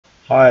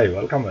Hi,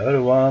 welcome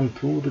everyone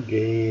to the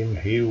game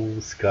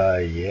Yeahh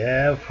Sky.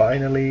 Yeah,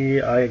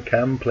 finally I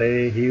can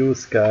play Yeahh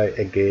Sky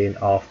again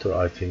after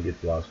I think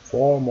it was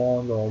 4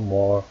 months or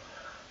more.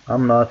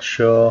 I'm not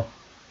sure,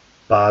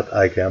 but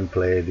I can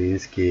play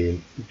this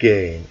game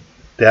again.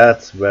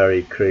 That's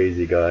very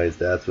crazy, guys.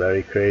 That's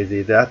very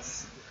crazy.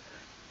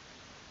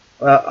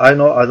 I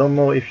know. I don't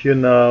know if you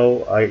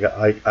know.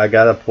 I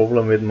got a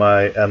problem with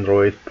my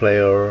Android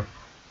player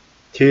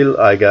till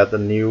I got a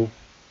new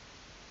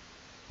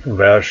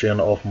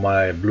version of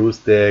my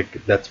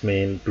BlueStack, that's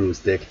mean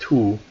BlueStack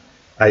 2.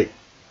 I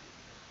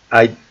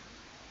I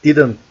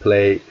didn't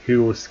play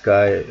Hero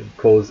Sky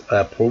cause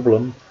a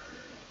problem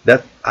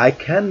that I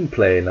can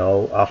play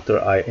now after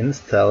I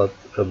installed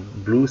a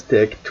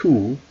BlueStack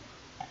 2.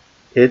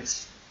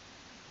 It's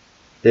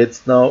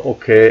it's now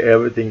okay,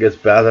 everything is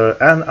better,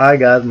 and I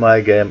got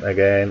my game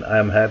again.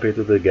 I'm happy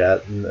to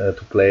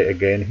play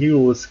again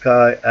Hero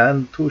Sky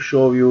and to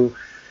show you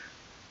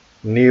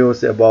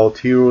news about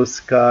Hero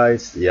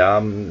Skies. Yeah,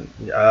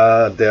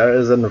 there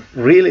is a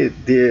really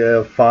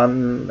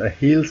fun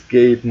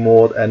Hillsgate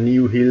mod, a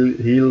new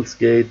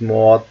Hillsgate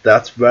mod.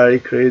 That's very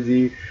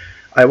crazy.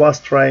 I was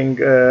trying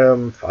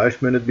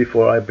 5 minutes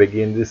before I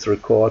begin this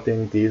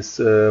recording this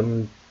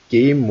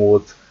game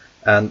mode,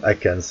 and I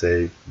can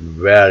say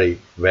very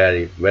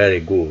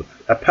good.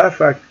 A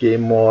perfect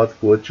game mode.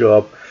 Good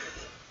job.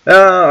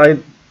 I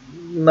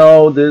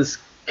know this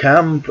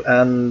camp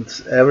and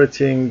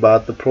everything,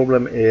 but the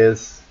problem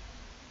is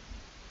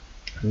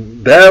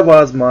there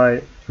was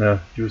my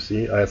you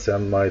see I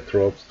sent my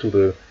troops to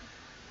the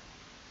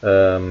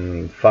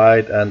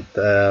fight, and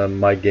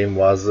my game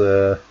was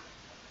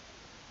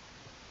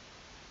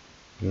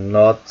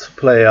not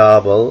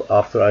playable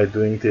after I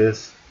doing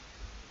this,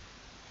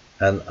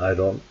 and I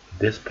don't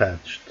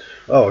dispatched.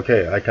 Oh,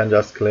 okay, I can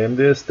just claim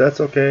this. That's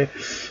okay.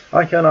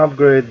 I can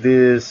upgrade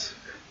this.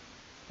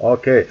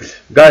 Okay,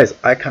 guys,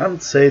 I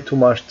can't say too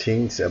much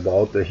things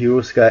about the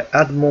Hero Sky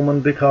at the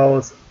moment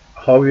because,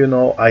 how you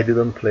know, I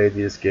didn't play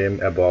this game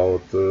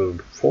about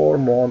 4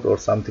 months or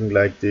something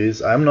like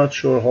this. I'm not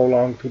sure how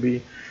long to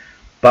be,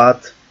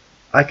 but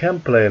I can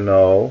play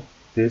now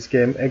this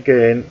game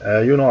again.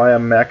 You know, I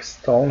am Max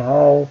Town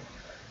Hall.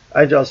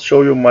 I just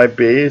show you my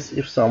base.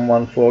 If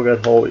someone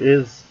forget how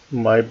is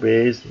my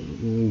base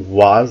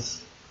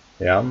was,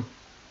 yeah,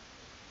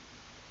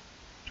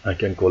 I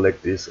can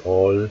collect this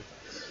all.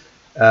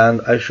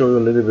 And I show you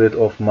a little bit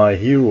of my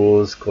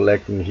heroes,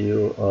 collecting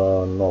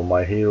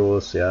my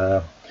heroes,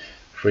 yeah,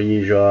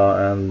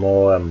 Frisia and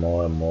more and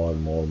more and more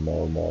and more and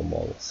more and more and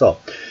more. So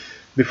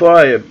before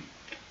I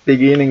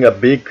beginning a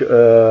big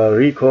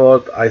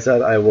record, I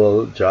said I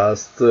will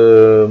just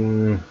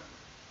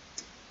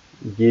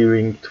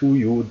giving to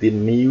you the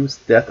news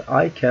that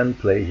I can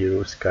play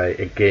Hero Sky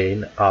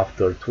again.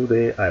 After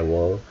today I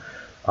will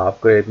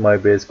upgrade my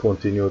base,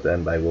 continued,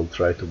 and I will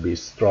try to be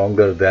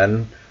stronger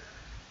than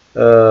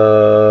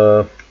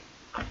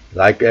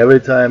like every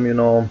time, you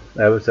know,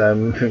 every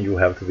time you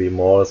have to be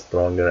more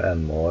stronger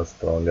and more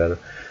stronger.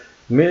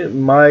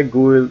 My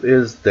guild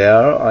is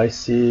there, I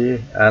see,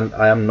 and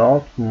I am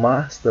not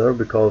master,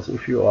 because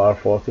if you are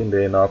 14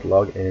 day not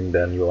logged in,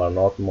 then you are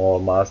not more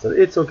master.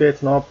 It's okay,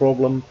 it's no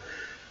problem.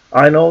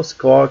 I know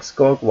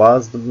Skog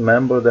was the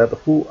member that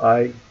who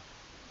I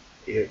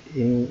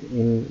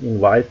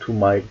invite to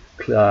my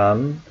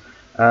clan,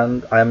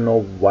 and I'm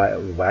no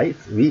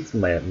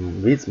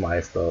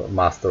Witzmeister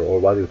master, or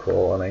what you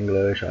call in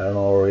English. I don't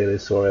know, really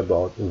sorry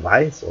about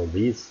Weiss or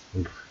Wiz.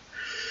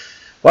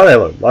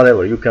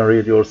 Whatever, you can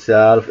read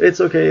yourself.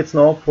 It's okay, it's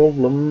no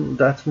problem.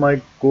 That's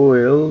my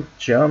guild.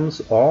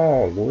 Gems.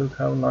 Oh, guild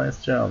have nice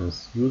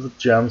gems. Use the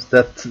gems.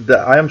 That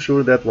I am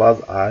sure that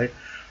was I.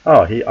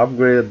 Oh, he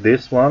upgraded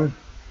this one.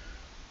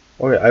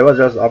 Okay, I was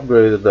just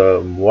upgraded the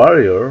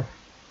warrior.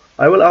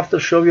 I will after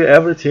show you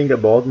everything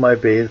about my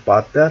base,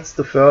 but that's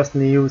the first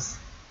news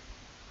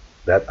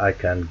that I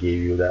can give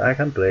you, that I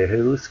can play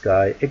Hero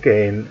Sky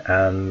again.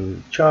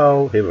 And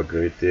ciao, have a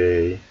great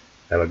day,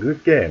 have a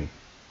good game.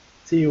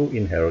 See you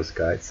in Hero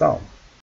Sky soon.